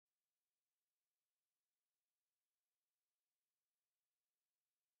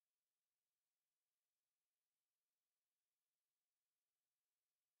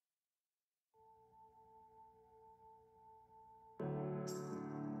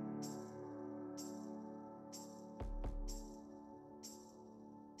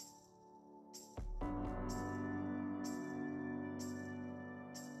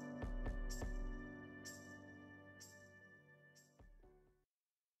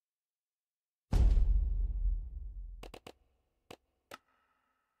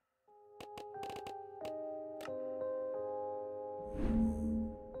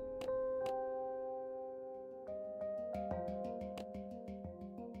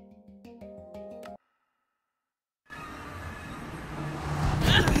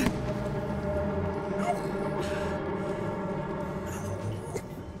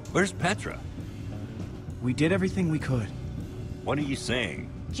Where's Petra? We did everything we could. What are you saying?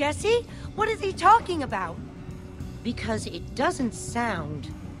 Jesse? What is he talking about? Because it doesn't sound...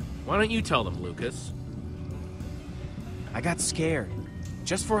 Why don't you tell them, Lucas? I got scared.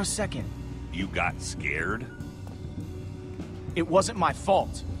 Just for a second. You got scared? It wasn't my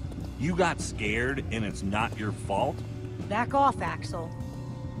fault. You got scared and it's not your fault? Back off, Axel.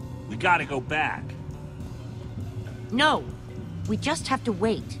 We gotta go back. No. We just have to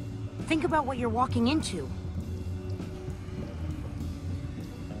wait. Think about what you're walking into.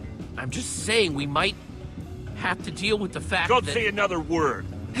 I'm just saying we might have to deal with the fact Don't that... say another word.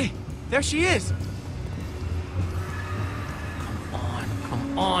 Hey, there she is!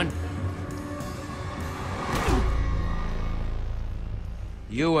 Come on.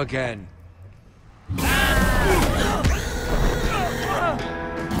 You again.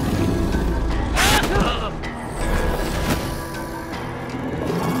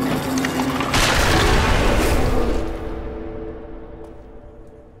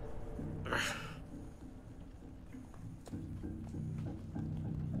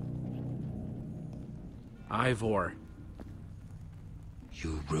 Ivor.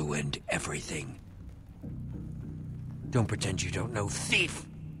 You ruined everything. Don't pretend you don't know, thief!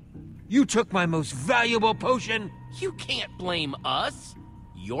 You took my most valuable potion! You can't blame us.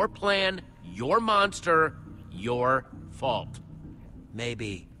 Your plan, your monster, your fault.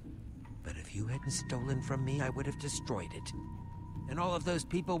 Maybe. But if you hadn't stolen from me, I would have destroyed it. And all of those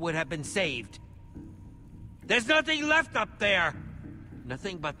people would have been saved. There's nothing left up there!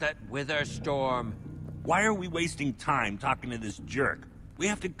 Nothing but that wither storm. Why are we wasting time talking to this jerk? We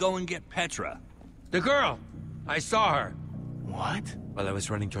have to go and get Petra. The girl! I saw her. What? While I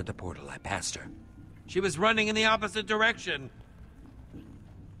was running toward the portal, I passed her. She was running in the opposite direction.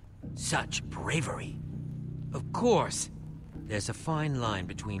 Such bravery. Of course. There's a fine line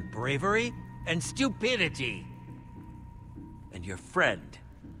between bravery and stupidity. And your friend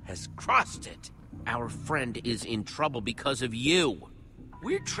has crossed it. Our friend is in trouble because of you.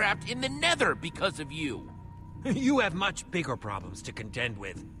 We're trapped in the Nether because of you. You have much bigger problems to contend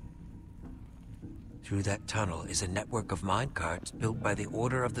with. Through that tunnel is a network of minecarts built by the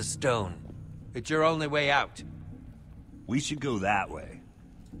Order of the Stone. It's your only way out. We should go that way.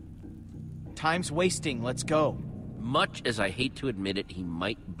 Time's wasting, let's go. Much as I hate to admit it, he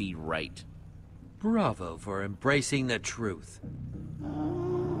might be right. Bravo for embracing the truth.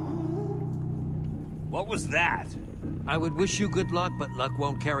 What was that? I would wish you good luck, but luck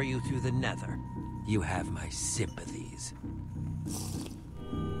won't carry you through the Nether. You have my sympathies.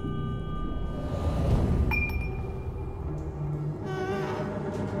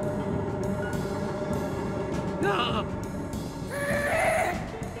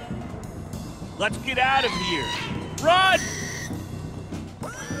 Let's get out of here! Run!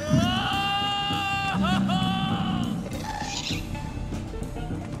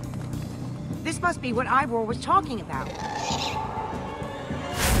 This must be what Ivor was talking about.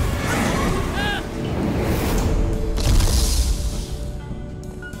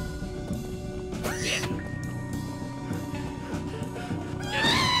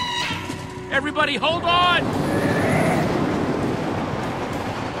 Everybody hold on!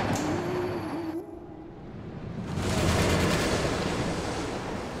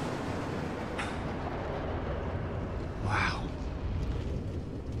 Wow.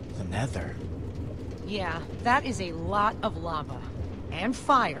 The Nether. Yeah, that is a lot of lava. And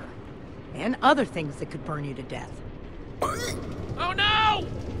fire. And other things that could burn you to death. Oh no!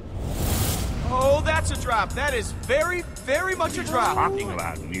 Oh, that's a drop. That is very, very much a drop. Talking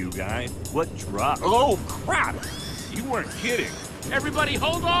about, new guy. What drop? Oh, crap! You weren't kidding. Everybody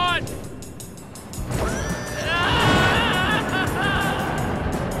hold on!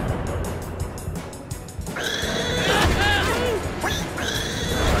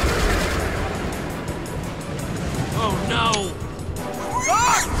 Oh no!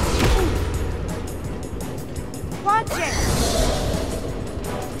 Watch it!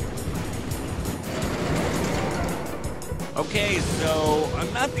 Okay, so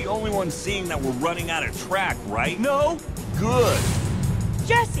I'm not the only one seeing that we're running out of track, right? No? Good.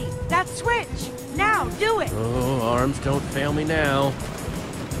 Jesse, that switch! Now, do it! Oh, arms don't fail me now.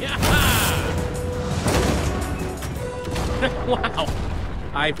 Wow.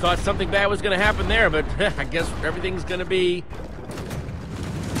 I thought something bad was gonna happen there, but I guess everything's gonna be...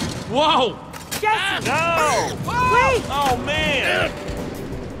 Whoa! Jesse! No! Wait! Oh, man!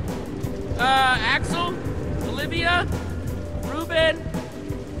 Axel? Olivia? Ruben?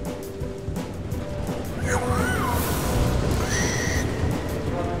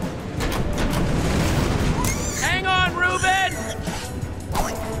 Hang on, Ruben!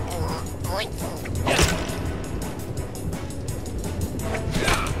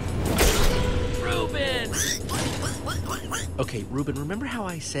 Okay, Ruben, remember how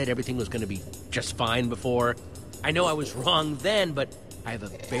I said everything was going to be just fine before? I know I was wrong then, but I have a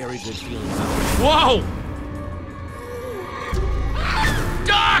very good feeling about it. Whoa!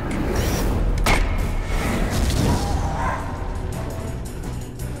 Doc!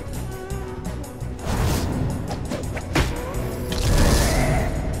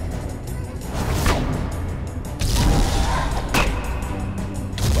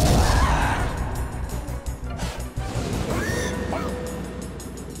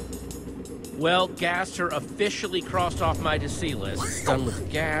 Well, Gas are officially crossed off my to see list. Done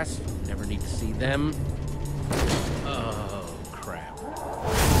with Gas. Never need to see them. Oh, crap.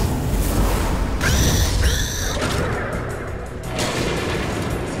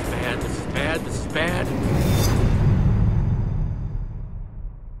 This is bad, this is bad.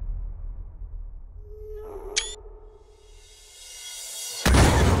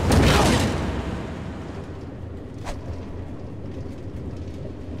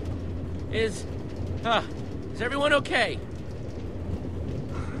 Is everyone okay?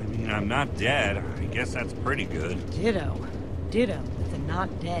 I mean, I'm not dead. I guess that's pretty good. Ditto. Ditto with the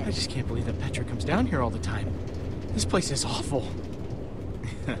not dead. I just can't believe that Petra comes down here all the time. This place is awful.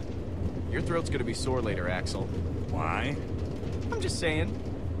 Your throat's gonna be sore later, Axel. Why? I'm just saying.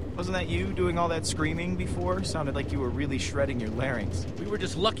 Wasn't that you doing all that screaming before? Sounded like you were really shredding your larynx. We were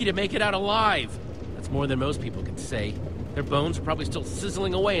just lucky to make it out alive. That's more than most people can say. Their bones are probably still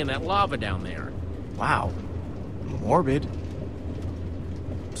sizzling away in that lava down there. Wow. Morbid.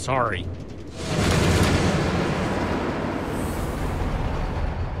 Sorry.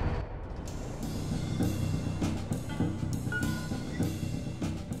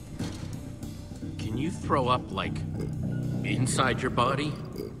 Can you throw up, like, inside your body?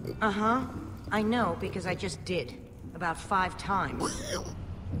 Uh-huh. I know, because I just did. About 5 times.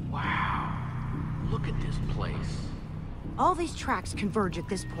 Wow. Look at this place. All these tracks converge at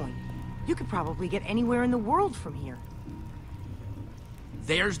this point. You could probably get anywhere in the world from here.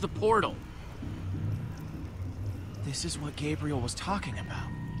 There's the portal. This is what Gabriel was talking about.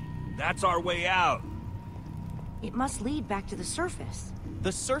 That's our way out. It must lead back to the surface.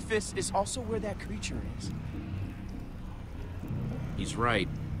 The surface is also where that creature is. He's right.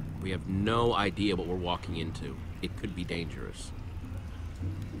 We have no idea what we're walking into. It could be dangerous.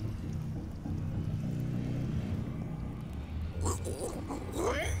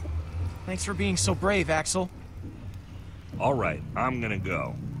 Thanks for being so brave, Axel. All right, I'm gonna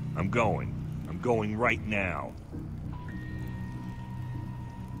go. I'm going. I'm going right now.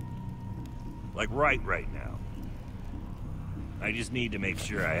 Like right now. I just need to make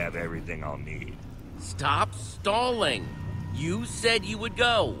sure I have everything I'll need. Stop stalling. You said you would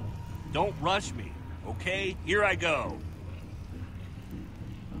go. Don't rush me, okay? Here I go.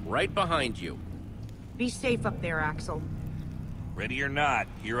 Right behind you. Be safe up there, Axel. Ready or not,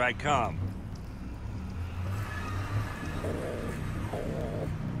 here I come.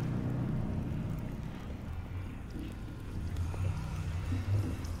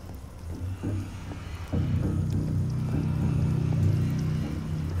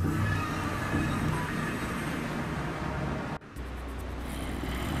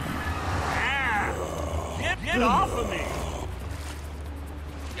 Get off of me!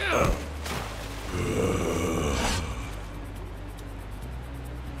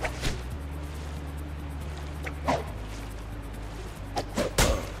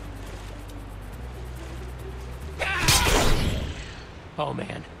 Oh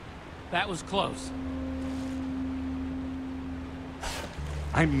man, that was close.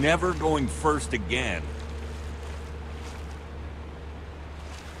 I'm never going first again.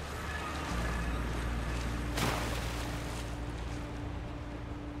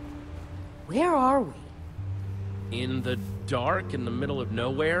 Where are we? In the dark, in the middle of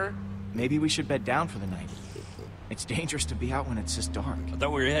nowhere? Maybe we should bed down for the night. It's dangerous to be out when it's this dark. I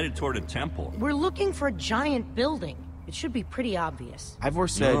thought we were headed toward a temple. We're looking for a giant building. It should be pretty obvious. Ivor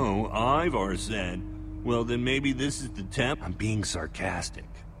said... No, Ivor said. Well, then maybe this is the temple. I'm being sarcastic.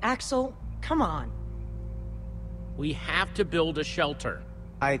 Axel, come on. We have to build a shelter.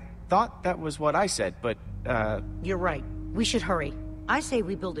 I thought that was what I said, but, You're right. We should hurry. I say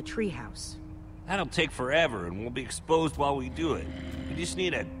we build a treehouse. That'll take forever, and we'll be exposed while we do it. We just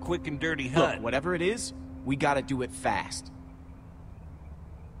need a quick and dirty hut. Look, whatever it is, we gotta do it fast.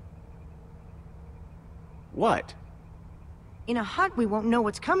 What? In a hut, we won't know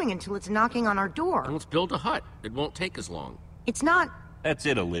what's coming until it's knocking on our door. Let's build a hut. It won't take as long. It's not... That's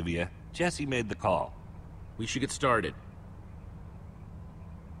it, Olivia. Jesse made the call. We should get started.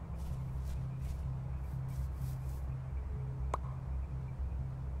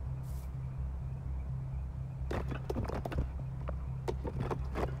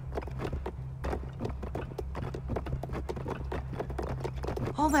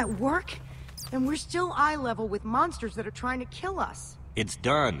 All that work? And we're still eye level with monsters that are trying to kill us. It's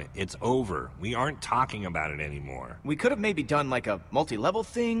done. It's over. We aren't talking about it anymore. We could have maybe done like a multi-level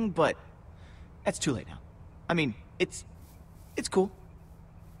thing, but that's too late now. I mean, it's cool.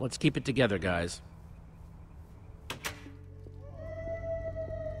 Let's keep it together, guys.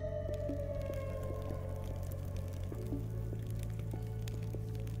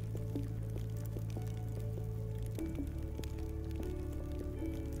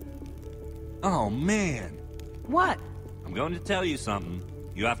 Oh, man. What? I'm going to tell you something.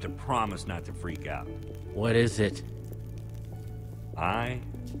 You have to promise not to freak out. What is it? I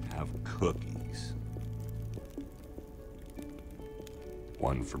have cookies.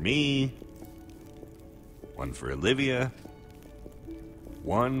 One for me, one for Olivia,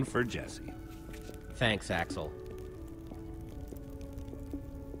 one for Jesse. Thanks, Axel.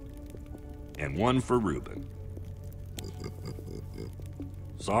 And one for Reuben.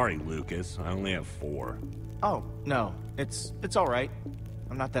 Sorry, Lucas. I only have 4. Oh, no. It's all right.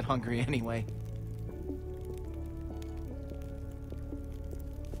 I'm not that hungry anyway.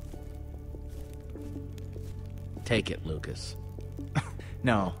 Take it, Lucas.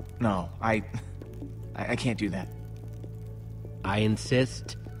 No, I can't do that. I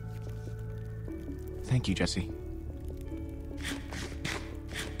insist. Thank you, Jesse.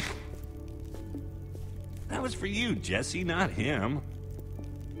 That was for you, Jesse, not him.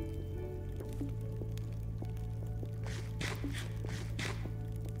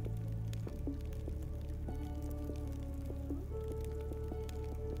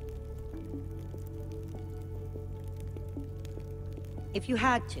 If you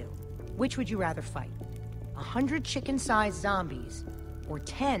had to, which would you rather fight? 100 chicken-sized zombies, or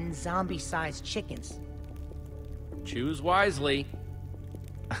 10 zombie-sized chickens? Choose wisely.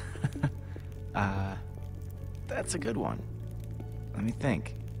 That's a good one. Let me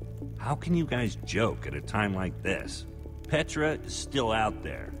think. How can you guys joke at a time like this? Petra is still out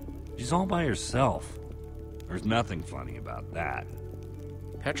there. She's all by herself. There's nothing funny about that.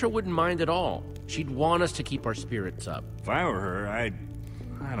 Petra wouldn't mind at all. She'd want us to keep our spirits up. If I were her, I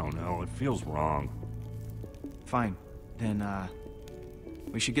don't know, it feels wrong. Fine. Then,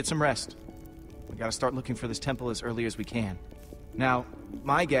 we should get some rest. We gotta start looking for this temple as early as we can. Now,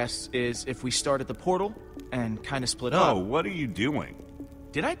 my guess is if we start at the portal and kind of split up... Oh, what are you doing?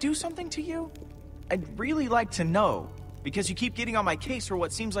 Did I do something to you? I'd really like to know, because you keep getting on my case for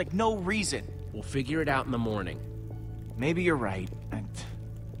what seems like no reason. We'll figure it out in the morning. Maybe you're right.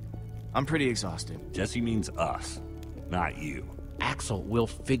 I'm pretty exhausted. Jesse means us, not you. Axel, we'll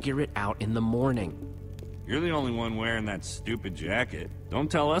figure it out in the morning. You're the only one wearing that stupid jacket.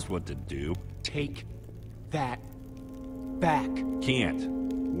 Don't tell us what to do. Take that back. Can't.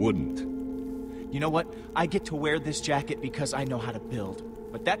 Wouldn't. You know what? I get to wear this jacket because I know how to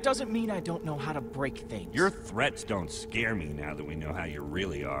build. But that doesn't mean I don't know how to break things. Your threats don't scare me now that we know how you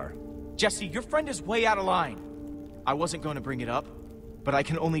really are. Jesse, your friend is way out of line. I wasn't going to bring it up, but I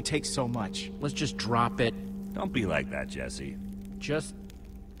can only take so much. Let's just drop it. Don't be like that, Jesse. Just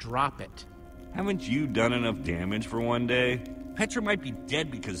drop it. Haven't you done enough damage for one day? Petra might be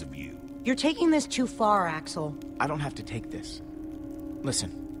dead because of you. You're taking this too far, Axel. I don't have to take this.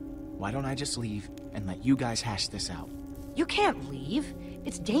 Listen, why don't I just leave and let you guys hash this out? You can't leave.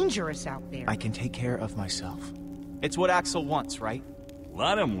 It's dangerous out there. I can take care of myself. It's what Axel wants, right?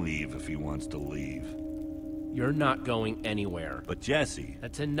 Let him leave if he wants to leave. You're not going anywhere. But Jesse...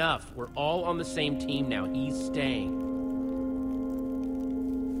 That's enough. We're all on the same team now. He's staying.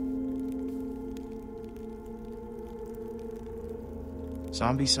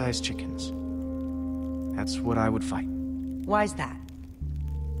 Zombie-sized chickens. That's what I would fight. Why's that?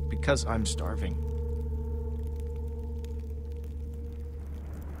 Because I'm starving.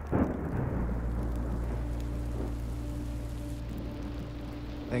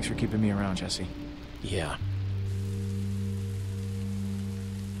 Thanks for keeping me around, Jesse. Yeah.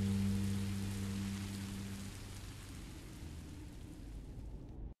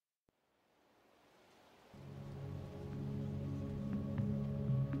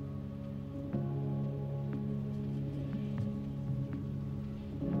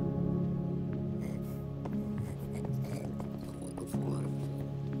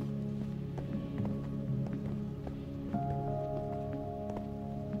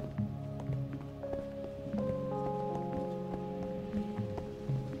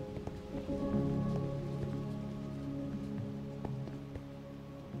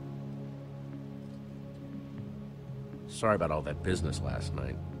 Sorry about all that business last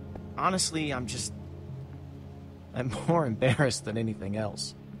night. Honestly, I'm more embarrassed than anything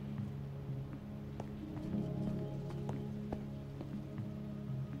else.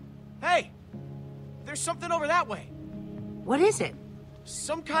 there's something over that way. What is it?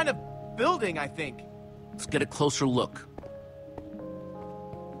 Some kind of building, I think. Let's get a closer look.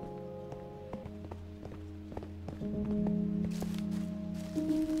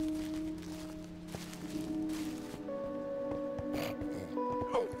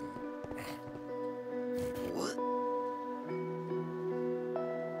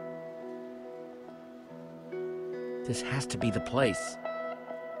 This has to be the place.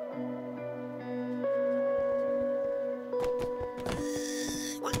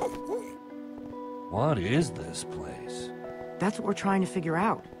 What is this place? That's what we're trying to figure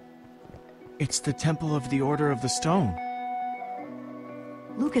out. It's the Temple of the Order of the Stone.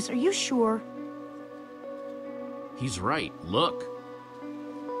 Lucas, are you sure? He's right. Look.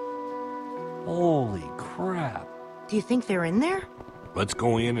 Holy crap. Do you think they're in there? Let's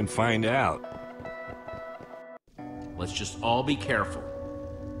go in and find out. Let's just all be careful.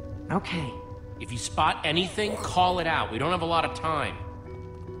 Okay. If you spot anything, call it out. We don't have a lot of time.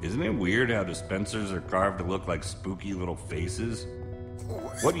 Isn't it weird how dispensers are carved to look like spooky little faces?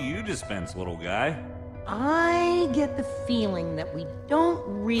 What do you dispense, little guy? I get the feeling that we don't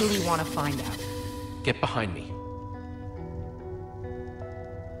really want to find out. Get behind me.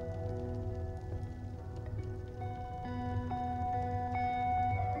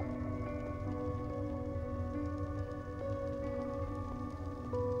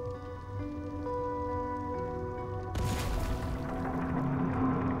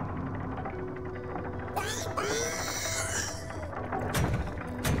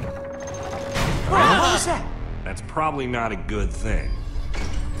 What was that? That's probably not a good thing.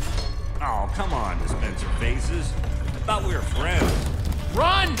 Oh, come on, dispenser faces. I thought we were friends.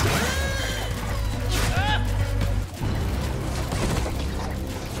 Run!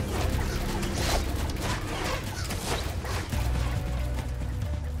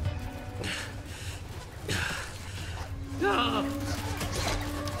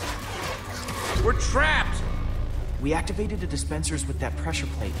 We're trapped! We activated the dispensers with that pressure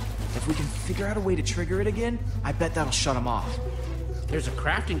plate. If we can figure out a way to trigger it again, I bet that'll shut them off. There's a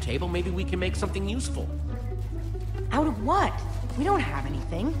crafting table. Maybe we can make something useful. Out of what? We don't have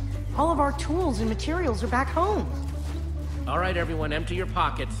anything. All of our tools and materials are back home. All right, everyone, empty your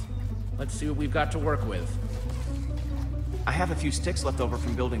pockets. Let's see what we've got to work with. I have a few sticks left over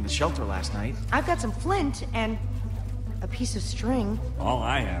from building the shelter last night. I've got some flint and a piece of string. All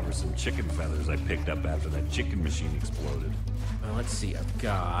I have are some chicken feathers I picked up after that chicken machine exploded. Well, let's see. I've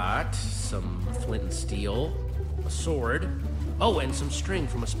got some flint and steel, a sword, oh, and some string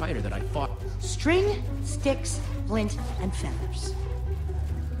from a spider that I fought. String, sticks, flint, and feathers.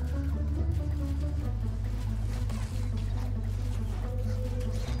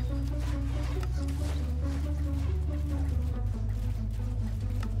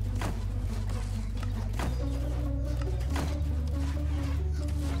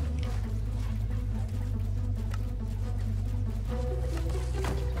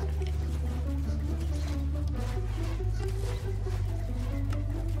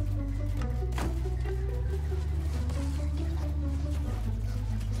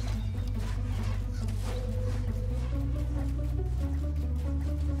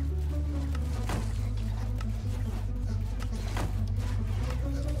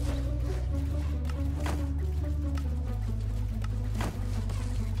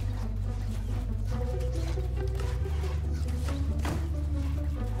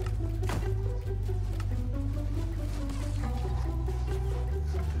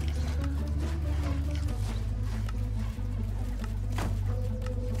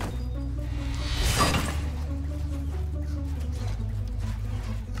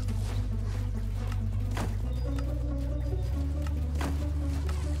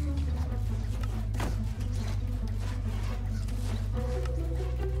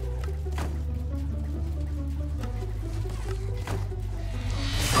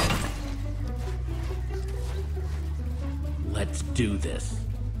 Let's do this.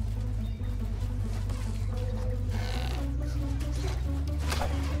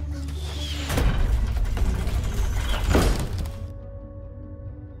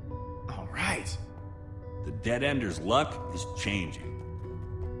 All right. The Dead Ender's luck is changing.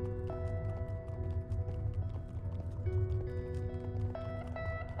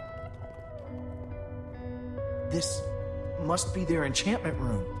 This must be their enchantment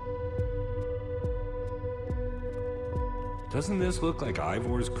room. Doesn't this look like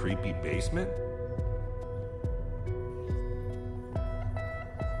Ivor's creepy basement?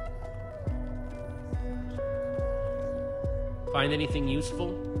 Find anything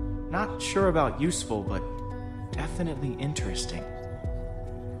useful? Not sure about useful, but definitely interesting.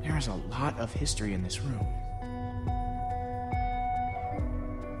 There is a lot of history in this room.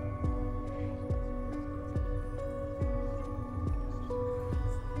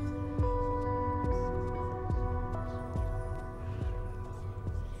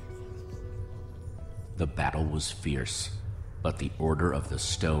 The battle was fierce, but the Order of the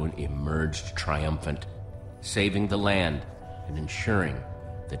Stone emerged triumphant, saving the land and ensuring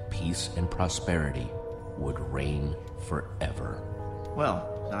that peace and prosperity would reign forever.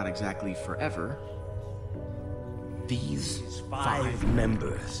 Well, not exactly forever. These 5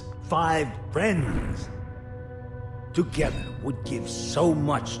 members, 5 friends, together would give so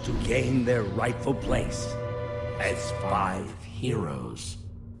much to gain their rightful place as 5 Heroes.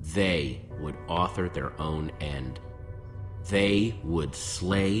 They would author their own end. They would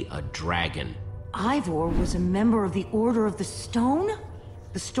slay a dragon. Ivor was a member of the Order of the Stone?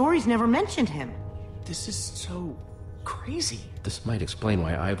 The stories never mentioned him. This is so crazy. This might explain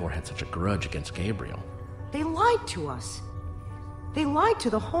why Ivor had such a grudge against Gabriel. They lied to us. They lied to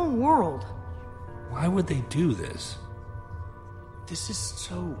the whole world. Why would they do this? This is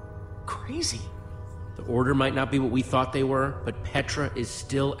so crazy. The Order might not be what we thought they were, but Petra is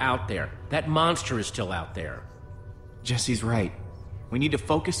still out there. That monster is still out there. Jesse's right. We need to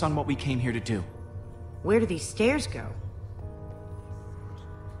focus on what we came here to do. Where do these stairs go?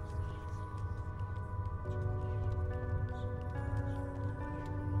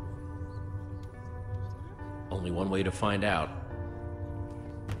 Only one way to find out.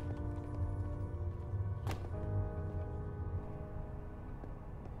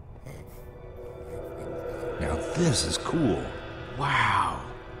 Now this is cool. Wow.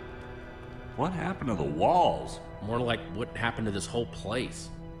 What happened to the walls? More like what happened to this whole place.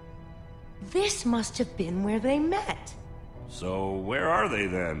 This must have been where they met. So where are they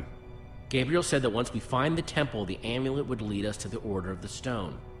then? Gabriel said that once we find the temple, the amulet would lead us to the Order of the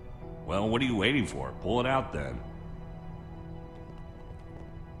Stone. Well, what are you waiting for? Pull it out then.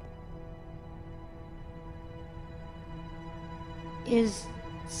 Is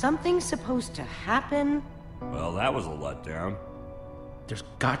something supposed to happen? Well, that was a letdown. There's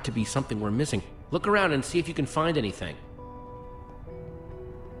got to be something we're missing. Look around and see if you can find anything.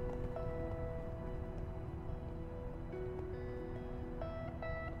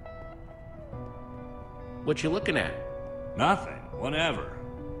 What you looking at? Nothing. Whatever.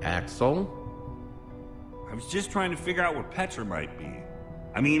 Axel? I was just trying to figure out where Petra might be.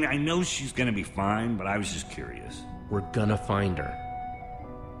 I mean, I know she's gonna be fine, but I was just curious. We're gonna find her.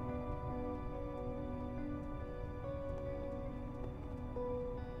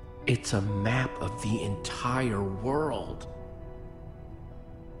 It's a map of the entire world.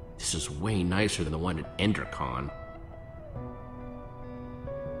 This is way nicer than the one at Endercon.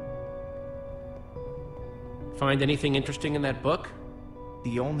 Find anything interesting in that book?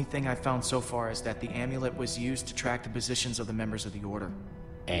 The only thing I found so far is that the amulet was used to track the positions of the members of the Order.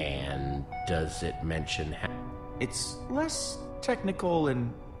 And does it mention It's less technical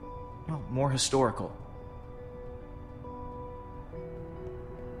and, well, more historical.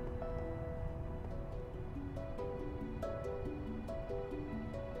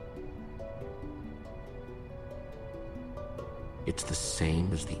 It's the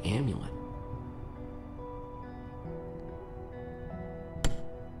same as the amulet.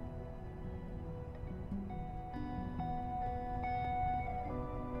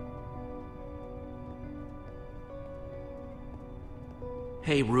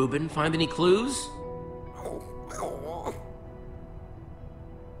 Hey, Reuben, find any clues?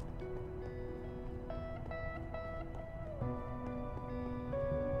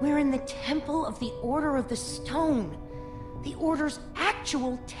 We're in the Temple of the Order of the Stone. The Order's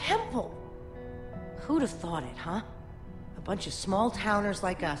actual temple. Who'd have thought it, huh? A bunch of small-towners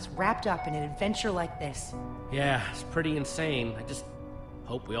like us wrapped up in an adventure like this. Yeah, it's pretty insane. I just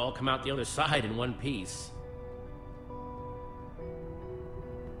hope we all come out the other side in one piece.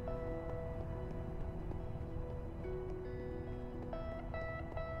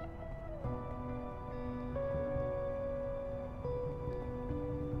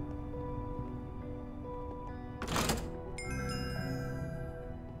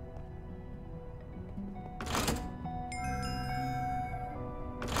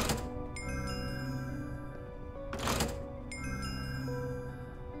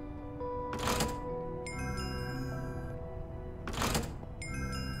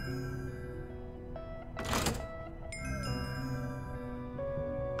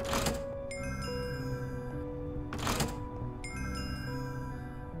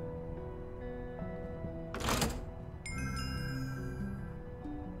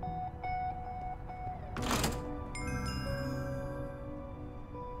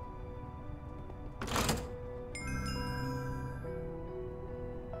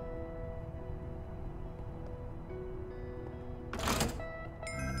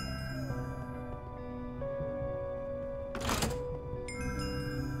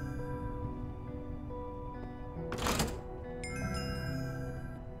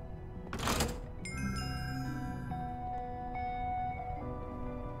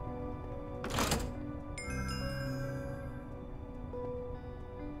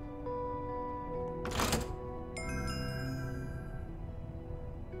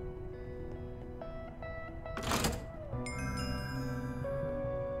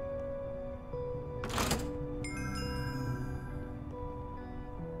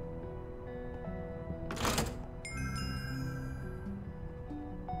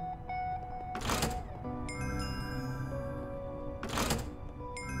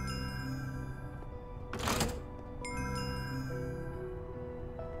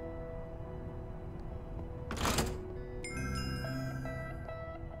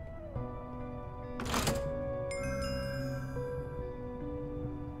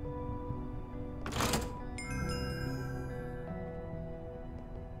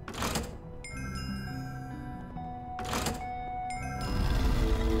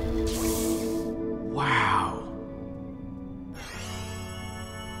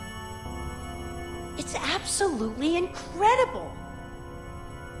 absolutely incredible!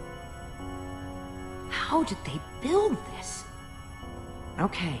 How did they build this?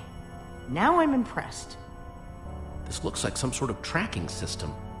 Okay, now I'm impressed. This looks like some sort of tracking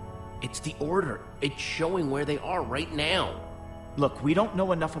system. It's the Order. It's showing where they are right now. Look, we don't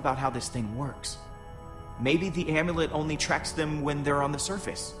know enough about how this thing works. Maybe the amulet only tracks them when they're on the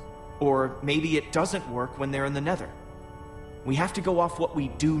surface. Or maybe it doesn't work when they're in the Nether. We have to go off what we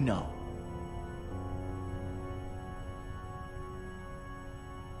do know.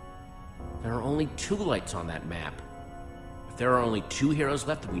 There are only 2 lights on that map. If there are only 2 heroes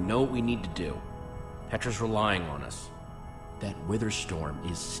left, then we know what we need to do. Petra's relying on us. That Witherstorm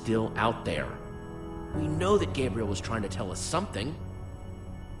is still out there. We know that Gabriel was trying to tell us something.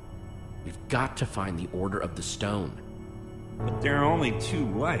 We've got to find the Order of the Stone. But there are only 2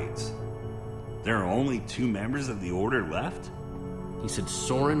 lights. There are only 2 members of the Order left? He said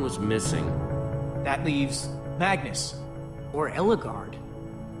Soren was missing. That leaves Magnus. Or Ellegaard.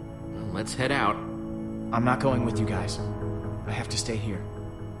 Well, let's head out. I'm not going with you guys. I have to stay here.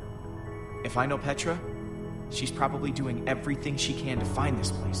 If I know Petra, she's probably doing everything she can to find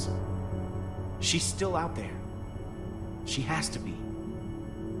this place. She's still out there. She has to be.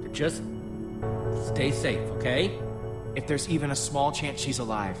 Just stay safe, okay? If there's even a small chance she's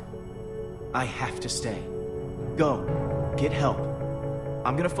alive, I have to stay. Go. Get help.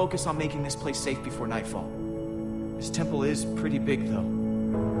 I'm gonna focus on making this place safe before nightfall. This temple is pretty big, though.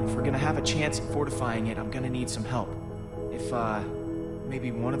 If we're gonna have a chance at fortifying it, I'm gonna need some help. If,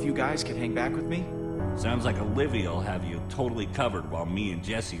 maybe one of you guys could hang back with me? Sounds like Olivia will have you totally covered while me and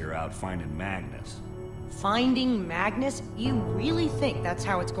Jesse are out finding Magnus. Finding Magnus? You really think that's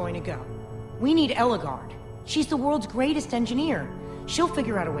how it's going to go? We need Ellegaard. She's the world's greatest engineer. She'll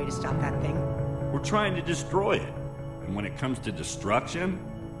figure out a way to stop that thing. We're trying to destroy it. And when it comes to destruction,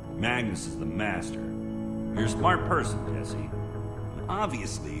 Magnus is the master. You're a smart person, Jesse. And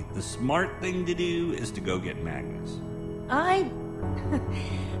obviously, the smart thing to do is to go get Magnus. I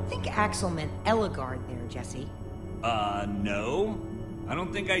think Axel meant Ellegaard there, Jesse. No. I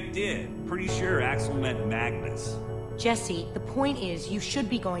don't think I did. Pretty sure Axel meant Magnus. Jesse, the point is, you should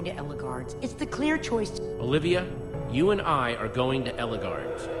be going to Ellegaard's. It's the clear choice. Olivia, you and I are going to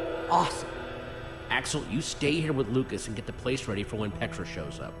Ellegaard's. Awesome. Axel, you stay here with Lucas and get the place ready for when Petra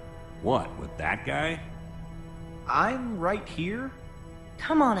shows up. What, with that guy? I'm right here?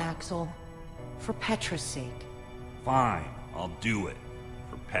 Come on, Axel. For Petra's sake. Fine, I'll do it.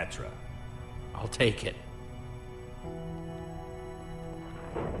 For Petra. I'll take it.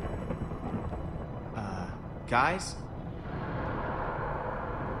 Guys?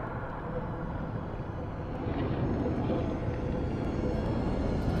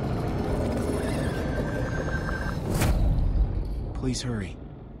 Please hurry.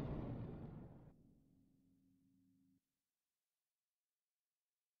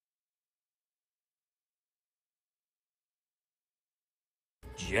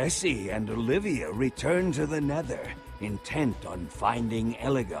 Jesse and Olivia return to the Nether, intent on finding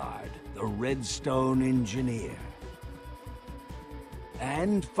Ellegaard, the Redstone engineer.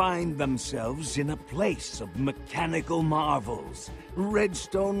 And find themselves in a place of mechanical marvels,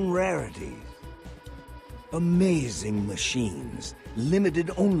 Redstone rarities. Amazing machines,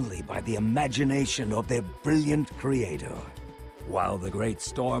 limited only by the imagination of their brilliant creator. While the great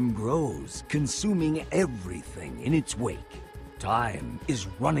storm grows, consuming everything in its wake, time is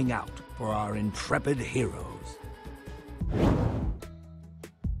running out for our intrepid heroes.